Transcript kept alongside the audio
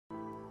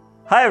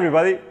Hi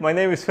everybody, my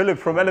name is Philip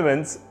from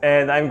Elements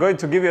and I'm going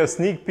to give you a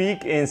sneak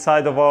peek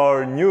inside of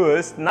our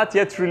newest, not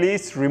yet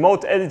released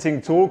remote editing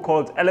tool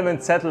called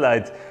Element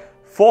Satellite.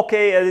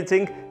 4K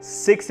editing,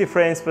 60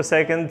 frames per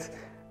second,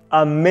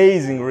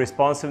 amazing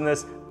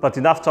responsiveness, but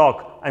enough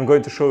talk, I'm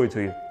going to show it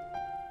to you.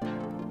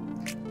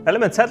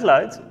 Element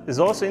Satellite is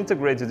also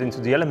integrated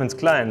into the Elements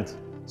client,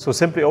 so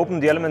simply open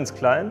the Elements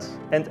client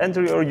and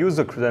enter your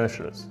user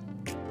credentials.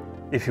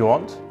 If you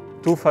want,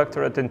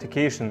 two-factor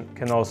authentication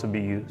can also be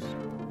used.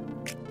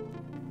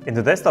 In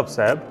the Desktops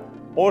tab,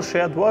 all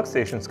shared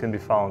workstations can be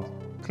found.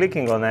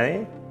 Clicking on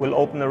any will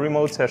open a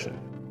remote session.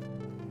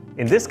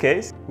 In this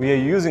case, we are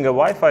using a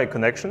Wi-Fi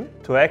connection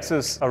to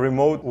access a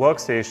remote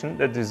workstation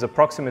that is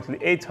approximately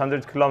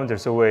 800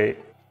 kilometers away.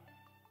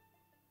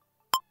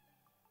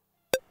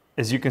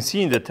 As you can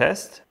see in the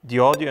test, the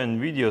audio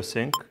and video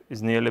sync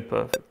is nearly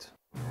perfect.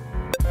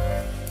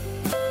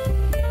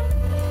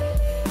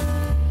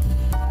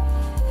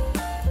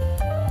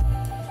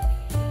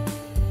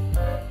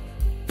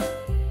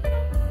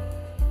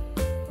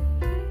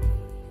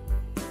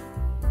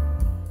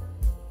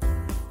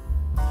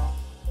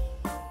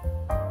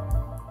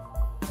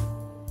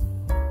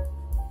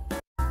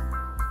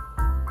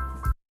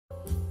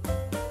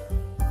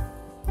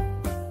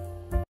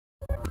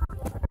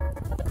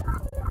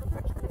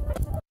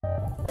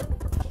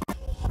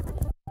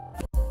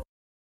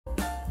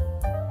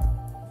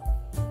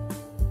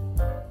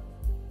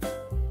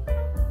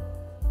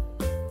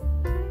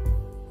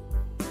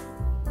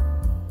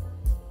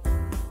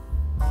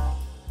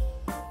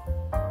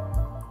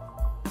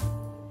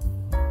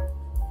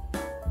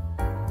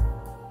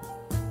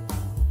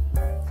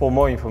 For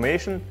more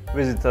information,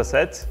 visit us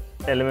at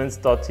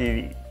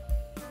elements.tv.